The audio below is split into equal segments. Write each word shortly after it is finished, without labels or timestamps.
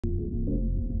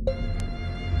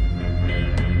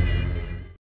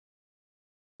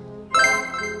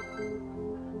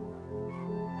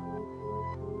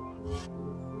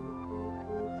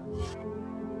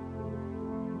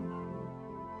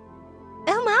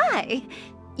my!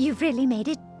 You've really made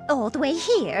it all the way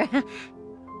here.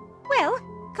 Well,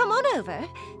 come on over.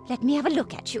 Let me have a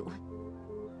look at you.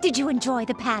 Did you enjoy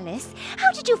the palace?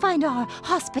 How did you find our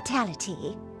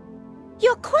hospitality?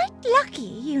 You're quite lucky,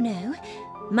 you know.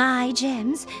 My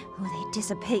gems, they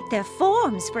dissipate their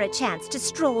forms for a chance to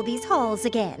stroll these halls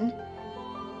again.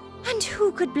 And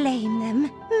who could blame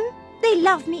them? They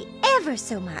love me ever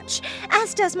so much,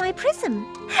 as does my prism,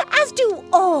 as do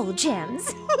all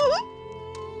gems.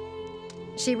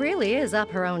 She really is up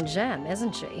her own gem,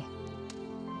 isn't she?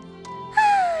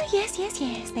 Ah, yes.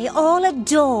 They all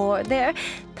adore their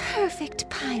perfect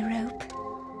pyrope.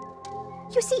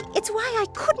 You see, it's why I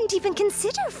couldn't even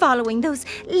consider following those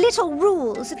little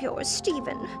rules of yours,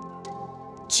 Stephen.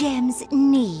 Gems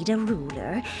need a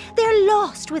ruler. They're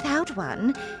lost without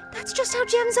one. That's just how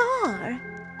gems are.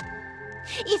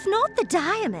 If not the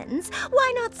diamonds,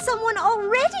 why not someone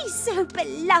already so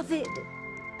beloved?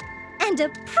 And a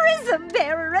prism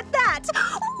bearer at that!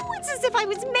 Oh, it's as if I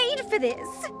was made for this!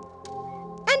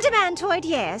 And a mantoid,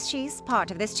 yes, she's part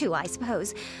of this too, I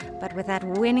suppose. But with that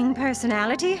winning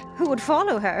personality, who would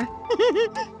follow her?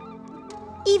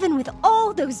 Even with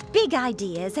all those big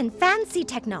ideas and fancy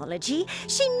technology,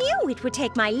 she knew it would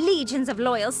take my legions of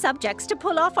loyal subjects to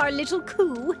pull off our little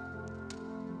coup.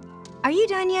 Are you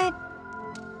done yet?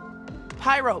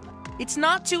 Pyrope, it's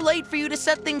not too late for you to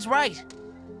set things right.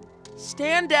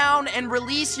 Stand down and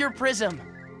release your prism.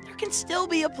 There can still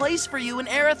be a place for you in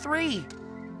Era 3.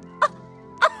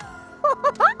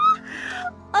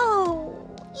 Oh,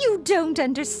 you don't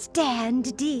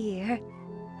understand, dear.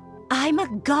 I'm a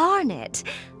garnet,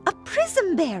 a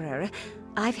prism bearer.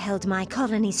 I've held my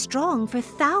colony strong for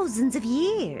thousands of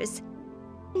years.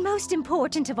 Most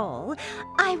important of all,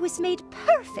 I was made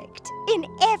perfect in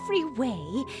every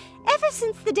way ever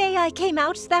since the day I came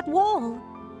out that wall.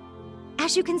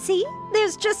 As you can see,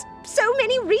 there's just so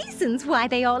many reasons why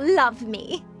they all love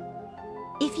me.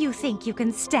 If you think you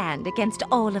can stand against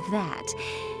all of that,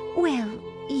 well,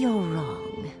 you're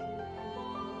wrong.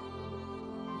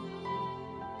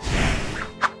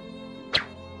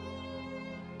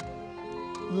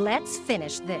 Let's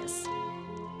finish this.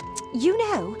 You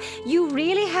know, you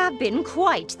really have been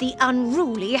quite the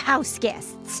unruly house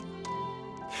guests.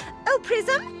 Oh,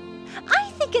 Prism,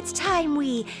 I think it's time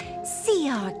we see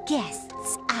our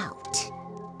guests out.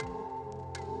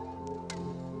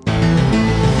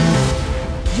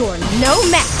 You're no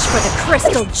match for the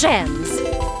crystal gems.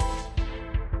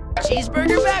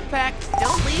 Cheeseburger backpack,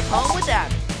 don't leave home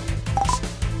without it.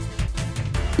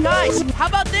 Guys, how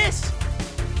about this?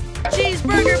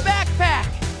 Cheeseburger backpack!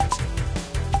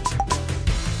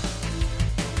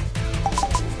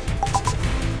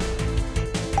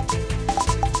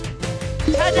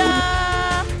 Ta-da!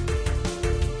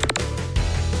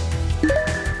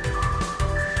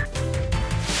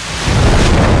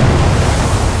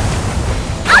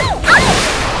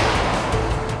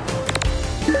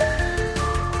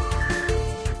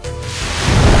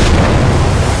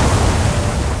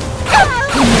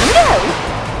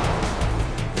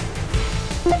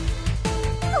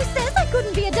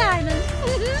 Be a diamond.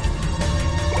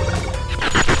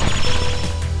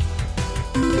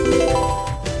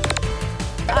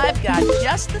 I've got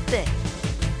just the thing.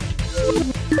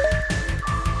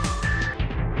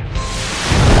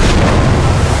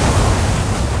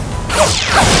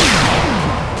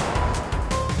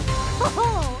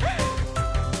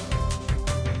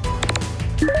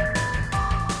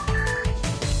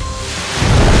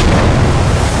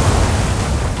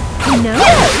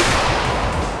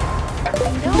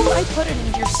 I put it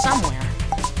in here somewhere.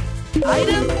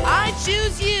 Item, I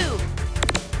choose you!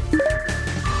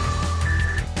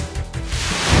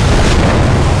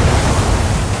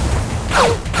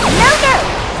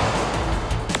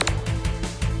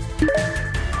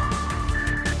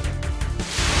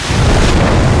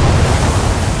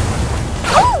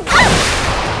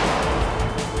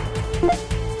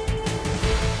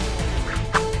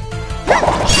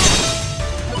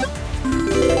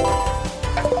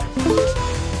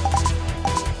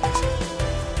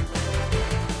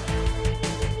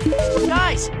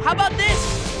 Guys, how about this?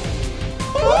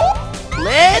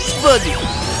 Let's boogie!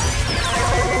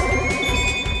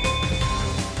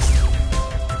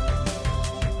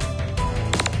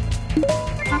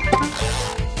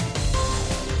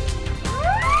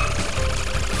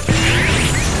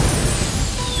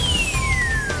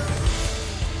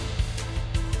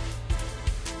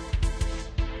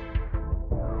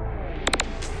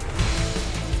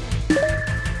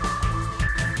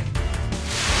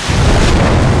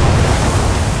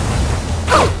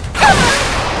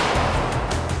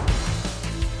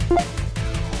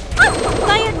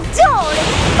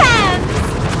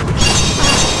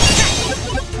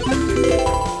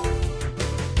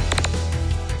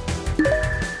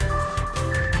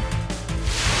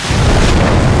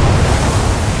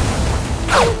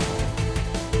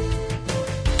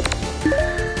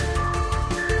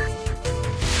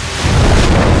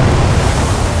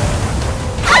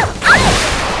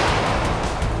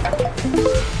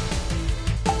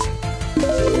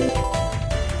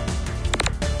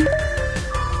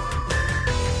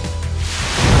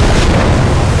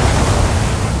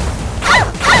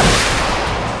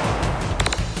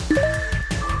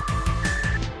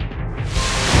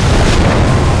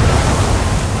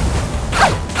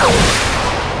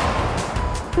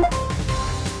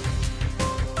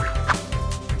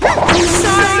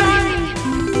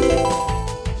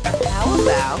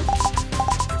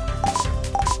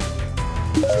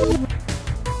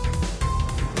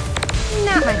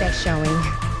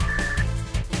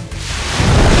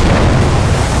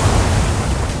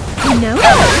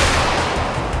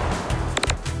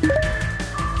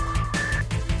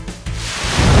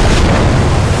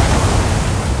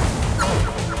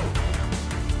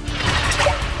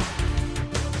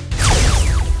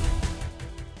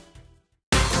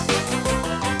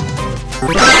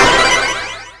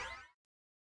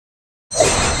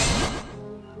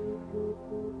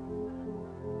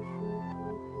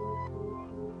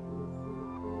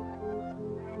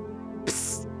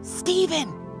 Steven!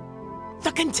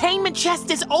 The containment chest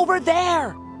is over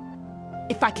there!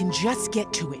 If I can just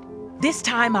get to it, this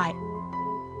time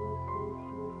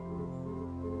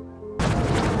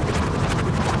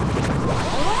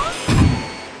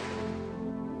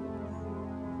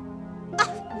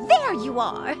There you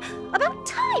are! About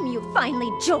time you finally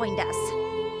joined us.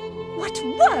 What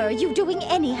were you doing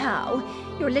anyhow?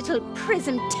 Your little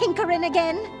prism tinkering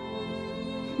again?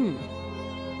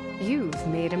 You've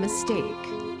made a mistake.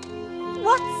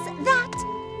 What's that?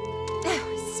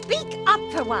 Oh, speak up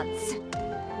for once.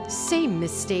 Same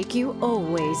mistake you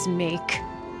always make.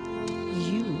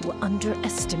 You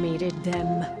underestimated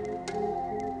them.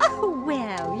 Oh,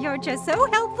 well, you're just so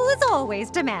helpful as always,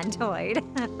 Demantoid.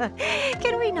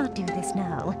 Can we not do this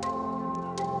now?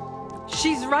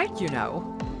 She's right, you know.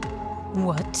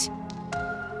 What?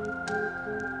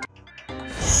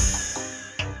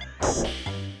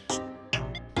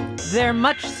 They're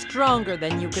much stronger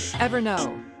than you could ever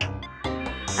know.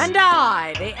 And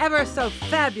I, the ever so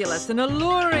fabulous and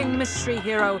alluring mystery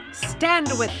hero,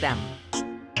 stand with them.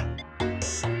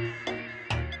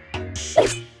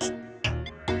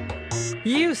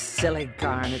 You silly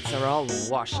garnets are all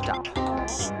washed up.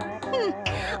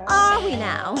 Are we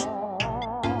now?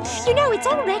 You know, it's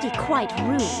already quite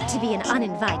rude to be an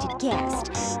uninvited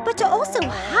guest, but to also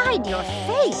hide your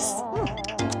face,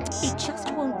 it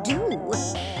just won't do.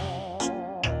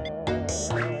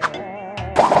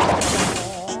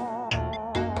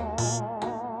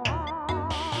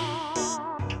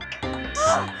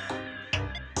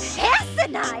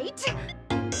 Hessenite?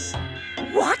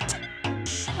 What?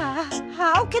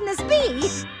 How can this be?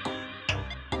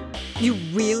 You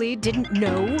really didn't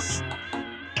know?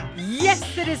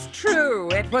 Yes, it is true.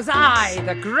 It was I,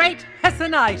 the great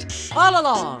Hessenite, all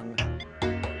along.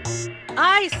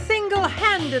 I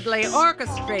single-handedly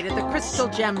orchestrated the crystal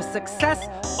gem's success,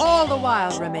 all the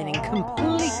while remaining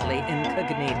completely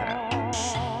incognito.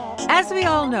 As we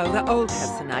all know, the old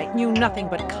Hessenite knew nothing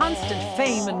but constant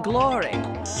fame and glory.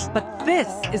 But this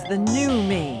is the new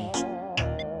me.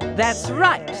 That's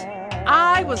right.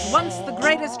 I was once the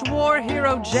greatest war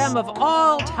hero gem of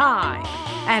all time.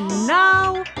 And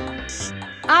now,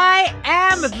 I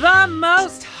am the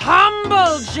most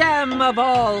humble gem of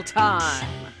all time.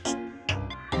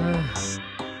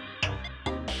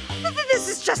 This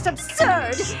is just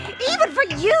absurd, even for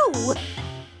you!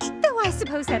 Though I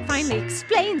suppose that finally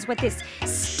explains what this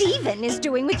Steven is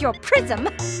doing with your prism.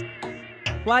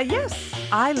 Why, yes,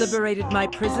 I liberated my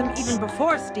prism even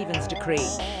before Stephen's decree.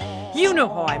 You know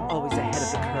how I'm always ahead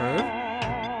of the curve.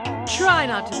 Try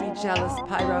not to be jealous,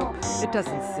 Pyro. It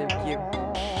doesn't suit you.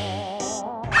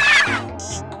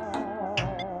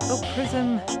 Oh,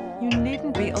 Prism, you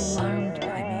needn't be alarmed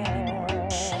by me anymore.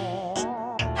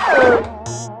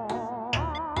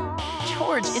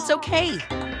 George, it's okay.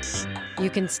 You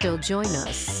can still join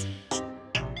us.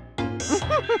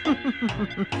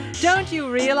 Don't you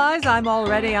realize I'm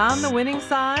already on the winning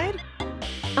side?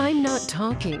 I'm not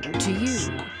talking to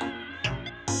you.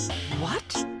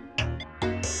 What?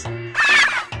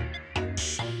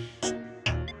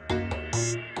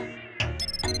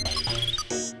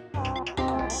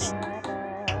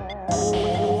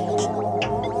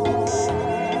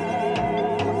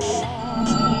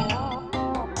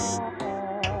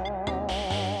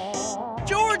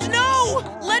 George, no!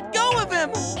 Let go of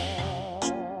him!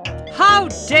 How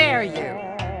dare you!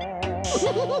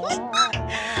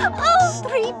 All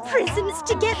three prisms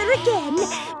together again,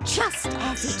 just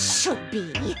as it should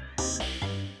be.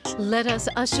 Let us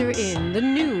usher in the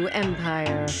new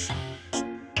empire.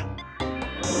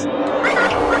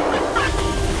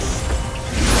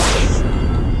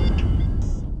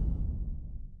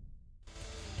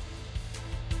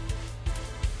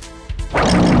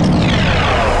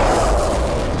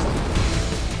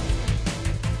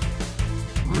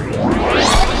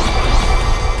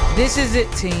 This is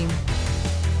it, team.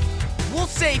 We'll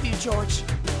save you, George.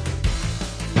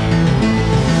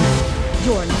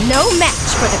 You're no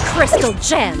match for the crystal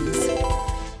gems!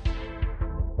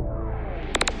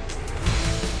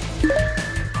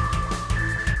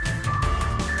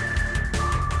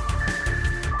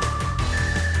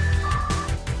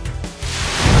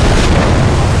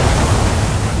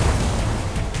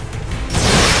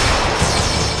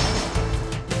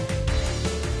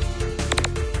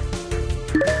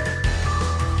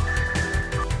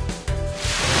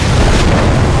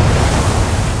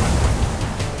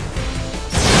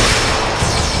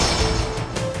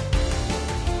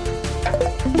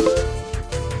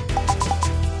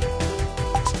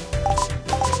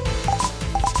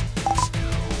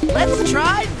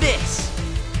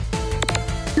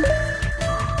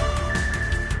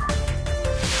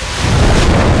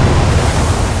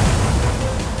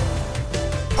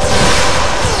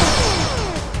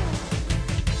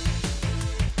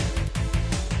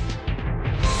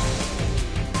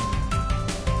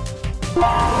 How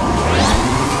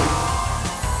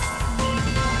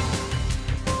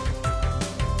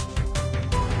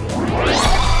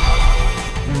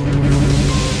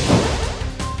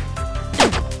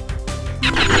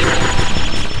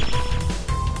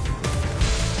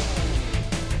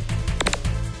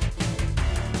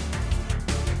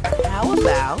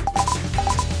about...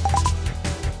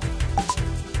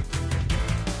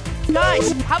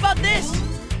 Guys, how about this?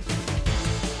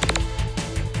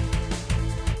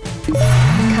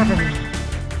 Cover me.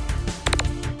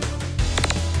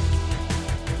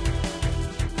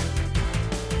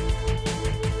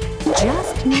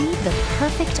 Just need the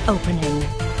perfect opening.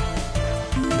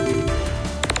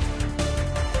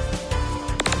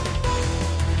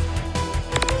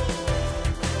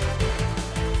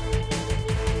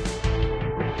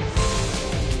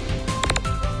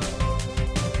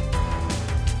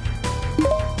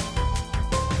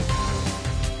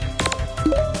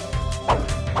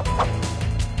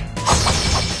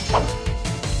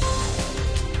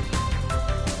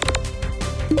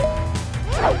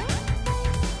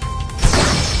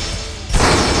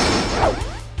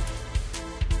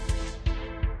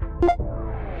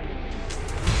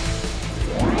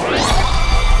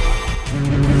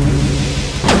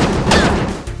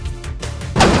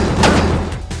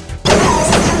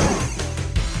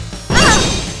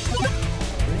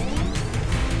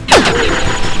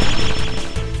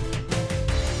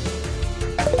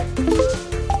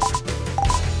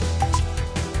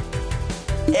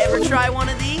 Ever try one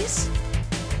of these?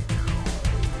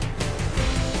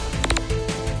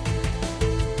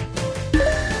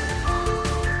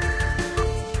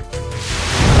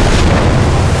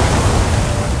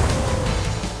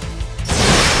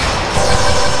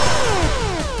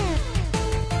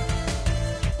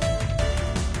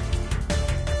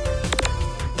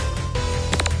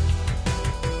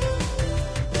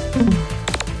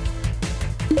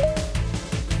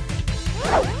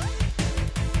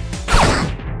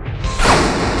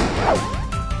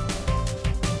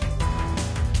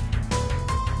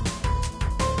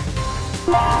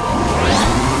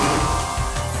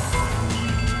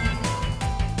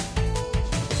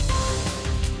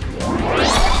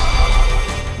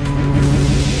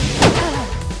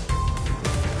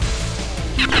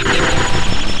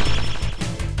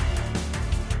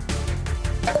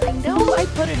 I know I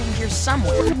put it in here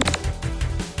somewhere.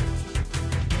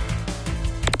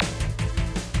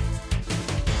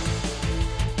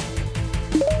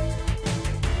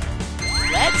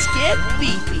 Let's get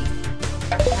beefy.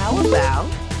 How about...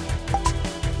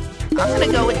 I'm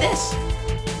gonna go with this.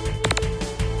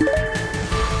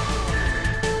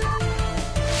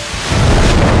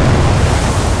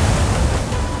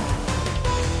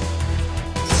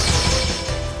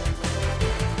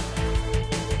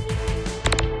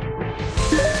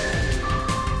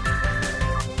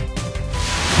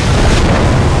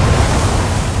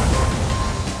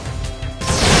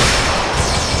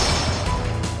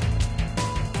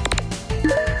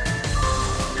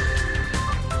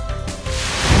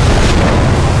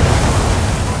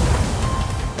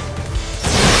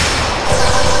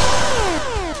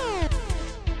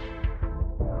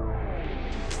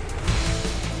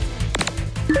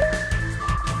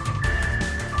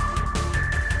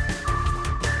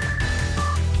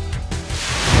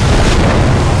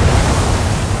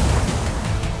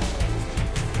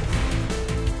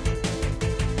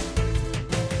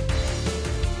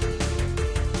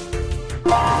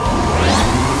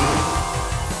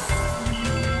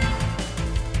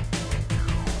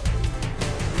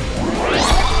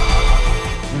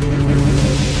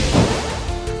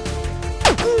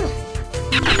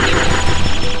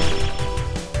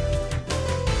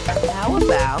 How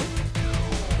about...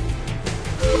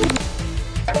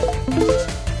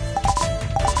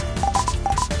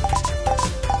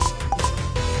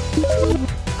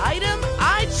 Item,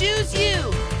 I choose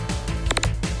you!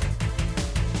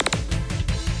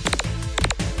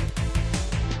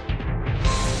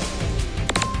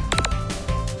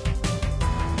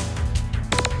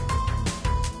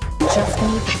 Just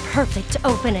need the perfect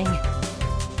opening.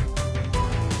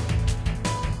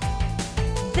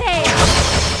 There!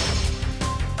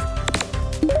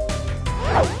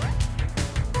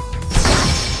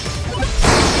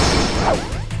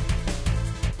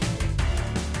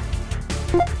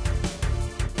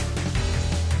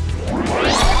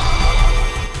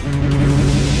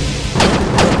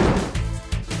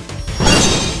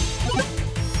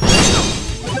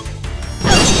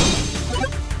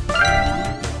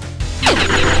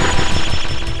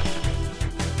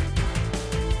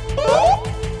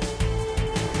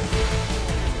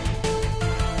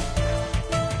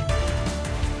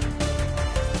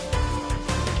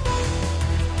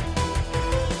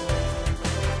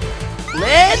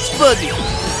 boogie.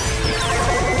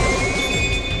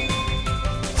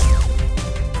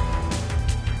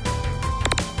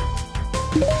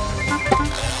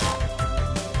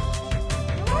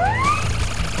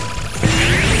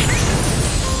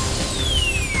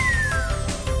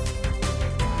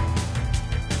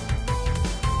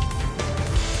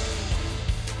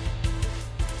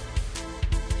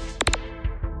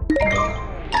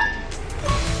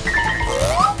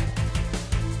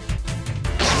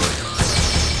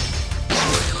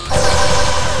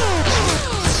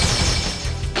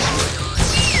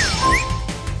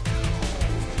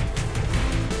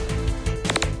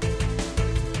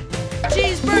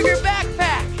 Cheeseburger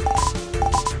backpack!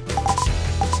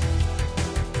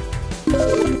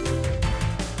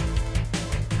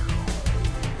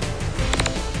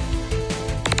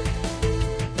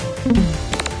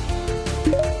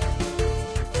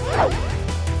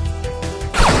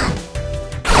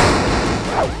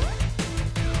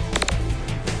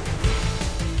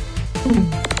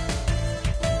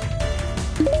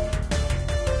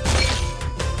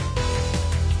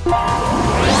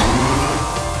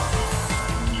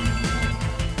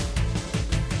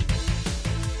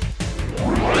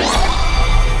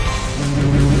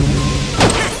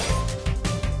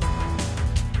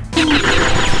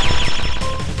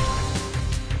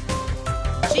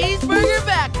 Cheeseburger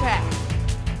backpack!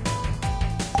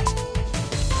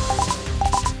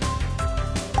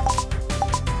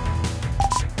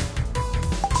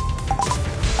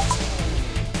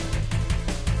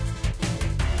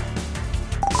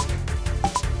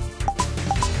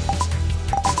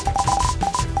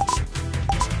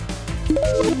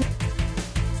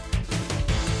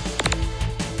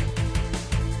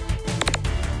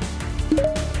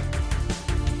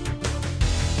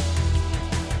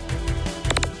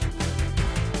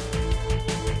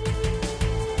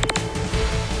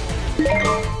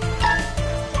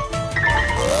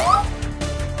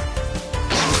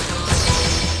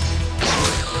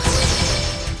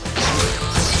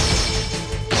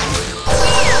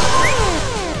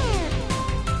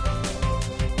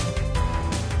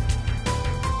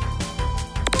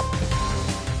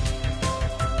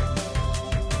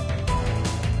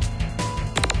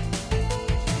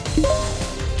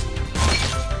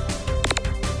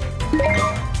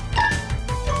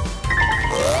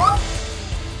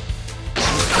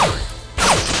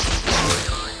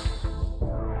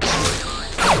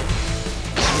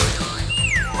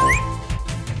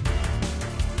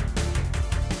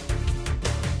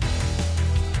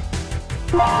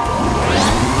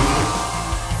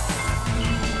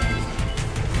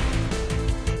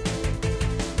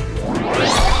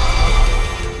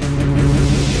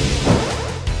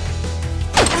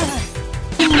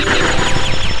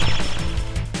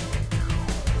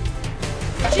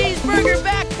 Cheeseburger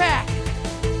backpack!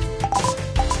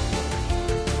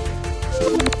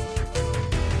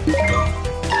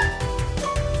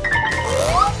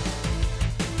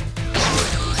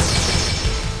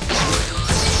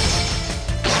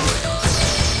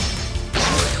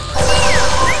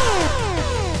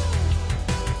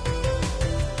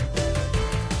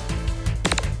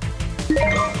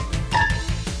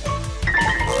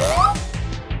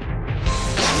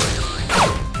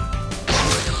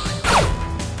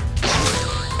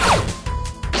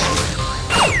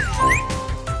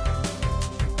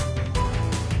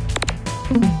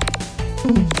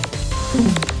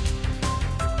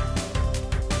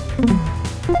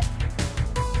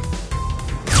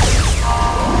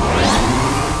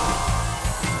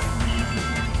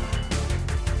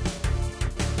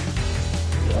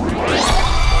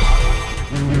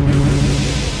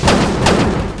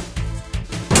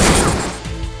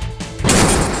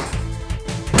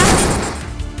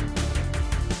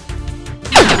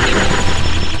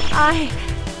 I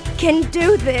can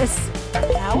do this.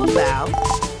 How about...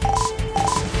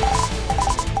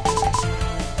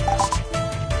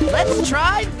 let's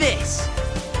try this!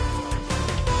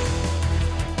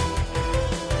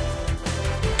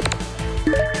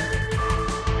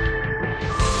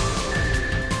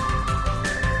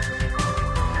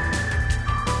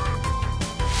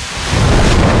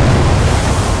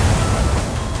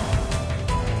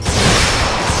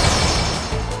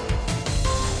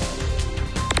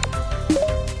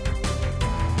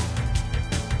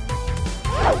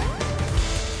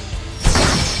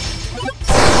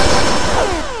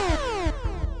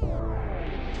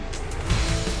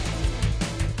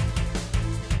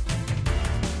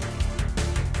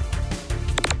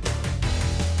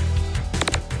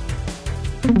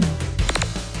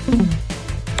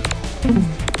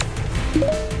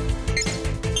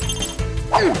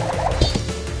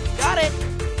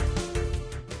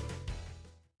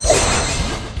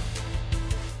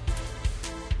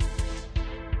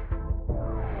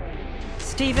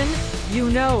 Steven, you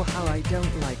know how I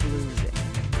don't like losing.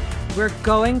 We're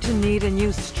going to need a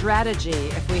new strategy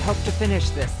if we hope to finish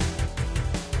this.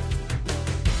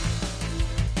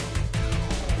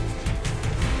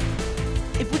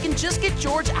 If we can just get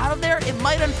George out of there, it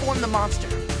might unform the monster.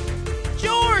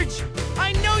 George!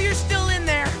 I know you're still in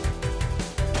there!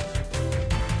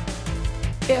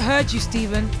 It heard you,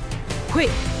 Steven.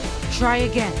 Quick, try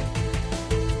again.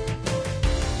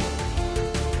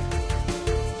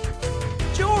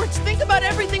 George, think about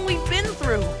everything we've been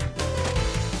through.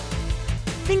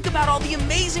 Think about all the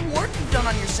amazing work you've done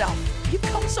on yourself. You've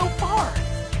come so far.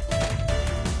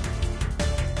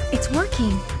 It's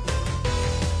working.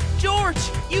 George,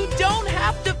 you don't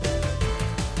have to...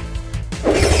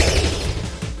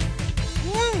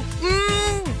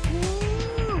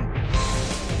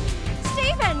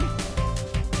 Stephen!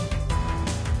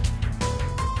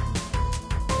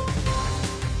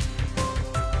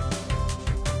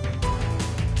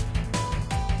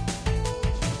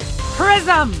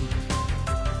 Prism!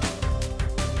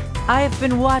 I have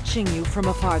been watching you from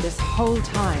afar this whole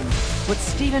time. What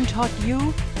Steven taught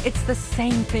you, it's the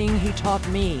same thing he taught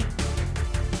me.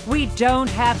 We don't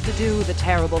have to do the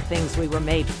terrible things we were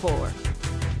made for.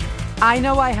 I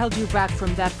know I held you back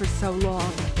from that for so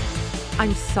long.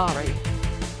 I'm sorry.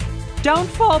 Don't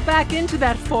fall back into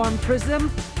that form,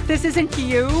 Prism. This isn't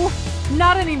you.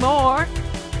 Not anymore.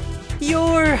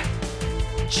 You're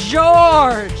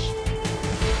George.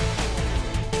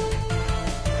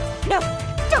 No,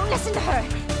 don't listen to her.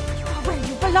 You are where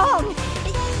you belong.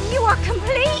 You are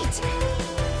complete.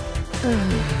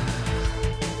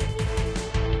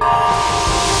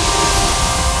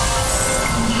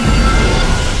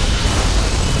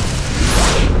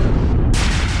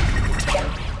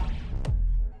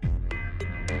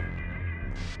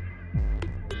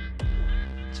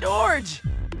 George!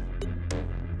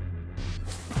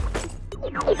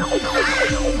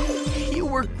 You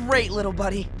were great, little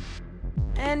buddy.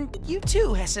 And you too,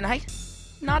 Hessenite.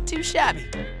 Not too shabby.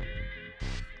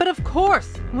 But of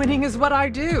course, winning is what I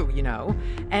do, you know.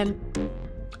 And,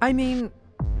 I mean,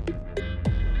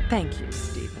 thank you,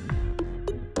 Steven.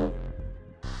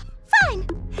 Fine.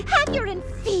 Have your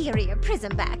inferior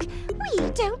prism back. We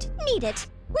don't need it.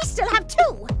 We still have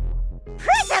 2.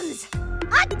 Prisms!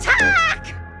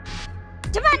 Attack!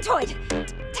 Demantoid,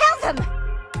 tell them!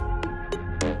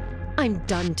 I'm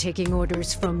done taking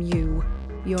orders from you.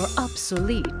 You're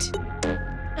obsolete.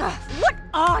 What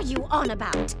are you on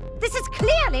about? This is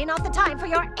clearly not the time for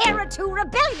your Era 2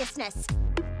 rebelliousness.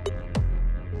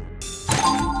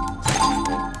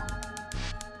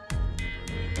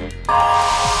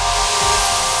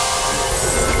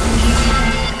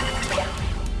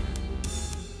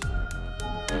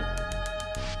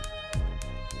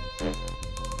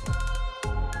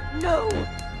 No!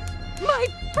 My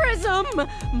prism!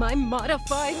 My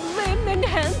modified limb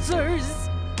enhancers!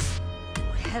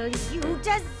 Well, you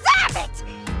deserve it!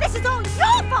 This is all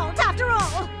your fault, after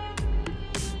all!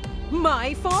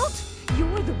 My fault?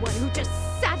 You're the one who just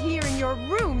sat here in your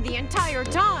room the entire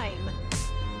time.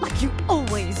 Like you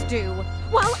always do,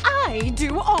 while I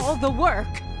do all the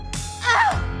work.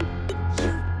 Oh!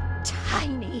 You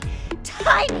tiny,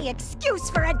 tiny excuse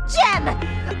for a gem!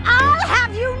 I'll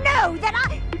have you know that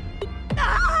I...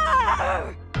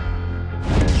 Ah!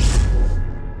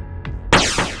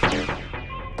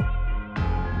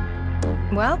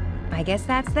 Well, I guess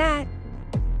that's that.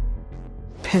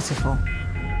 Pitiful.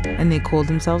 And they call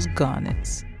themselves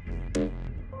garnets.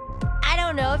 I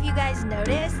don't know if you guys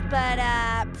noticed, but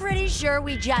pretty sure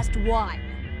we just won.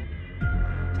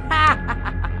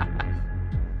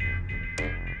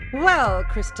 Well,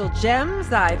 Crystal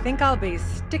Gems, I think I'll be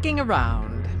sticking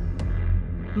around.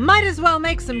 Might as well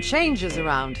make some changes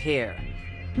around here.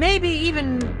 Maybe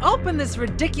even open this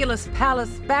ridiculous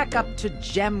palace back up to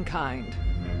gem kind.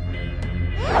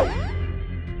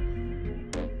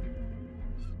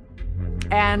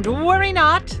 And worry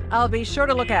not, I'll be sure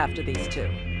to look after these 2.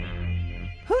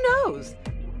 Who knows?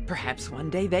 Perhaps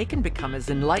one day they can become as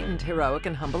enlightened, heroic,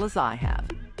 and humble as I have.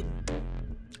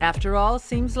 After all,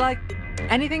 seems like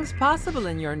anything's possible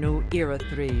in your new Era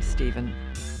 3, Steven.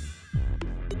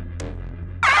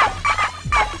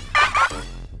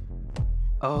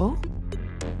 Oh?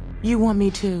 You want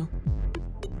me to?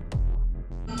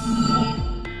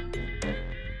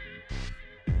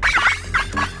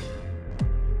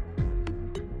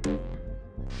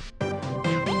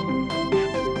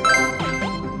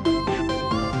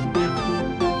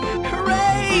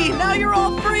 Hooray! Now you're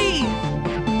all free!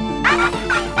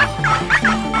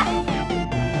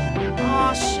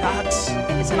 Aw, shucks.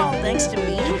 It isn't all thanks to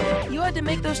me. You had to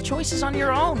make those choices on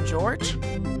your own, George.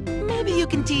 Maybe you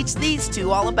can teach these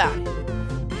 2 all about it.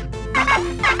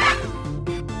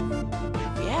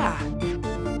 Yeah,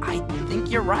 I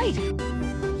think you're right.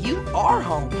 You are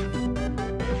home.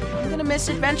 I'm gonna miss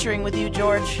adventuring with you,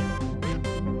 George.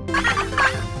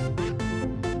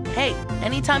 Hey,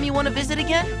 anytime you want to visit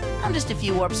again, I'm just a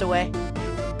few warps away.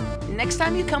 Next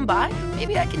time you come by,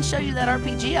 maybe I can show you that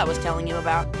RPG I was telling you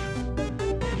about.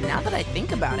 Now that I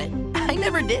think about it, I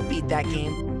never did beat that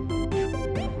game.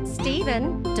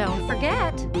 Stephen, don't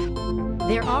forget.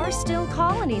 There are still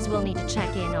colonies we'll need to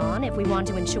check in on if we want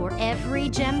to ensure every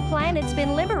gem planet's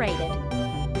been liberated.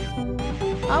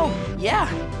 Oh, yeah.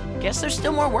 Guess there's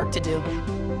still more work to do.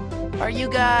 Are you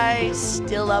guys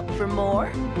still up for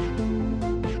more?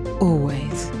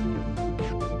 Always.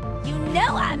 You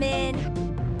know I'm in.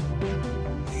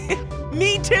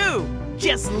 Me too!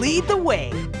 Just lead the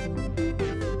way.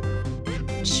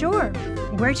 Sure.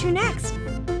 Where to next?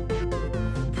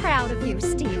 Proud of you,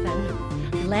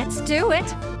 Stephen. Let's do it.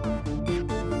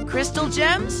 Crystal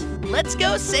gems, let's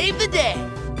go save the day.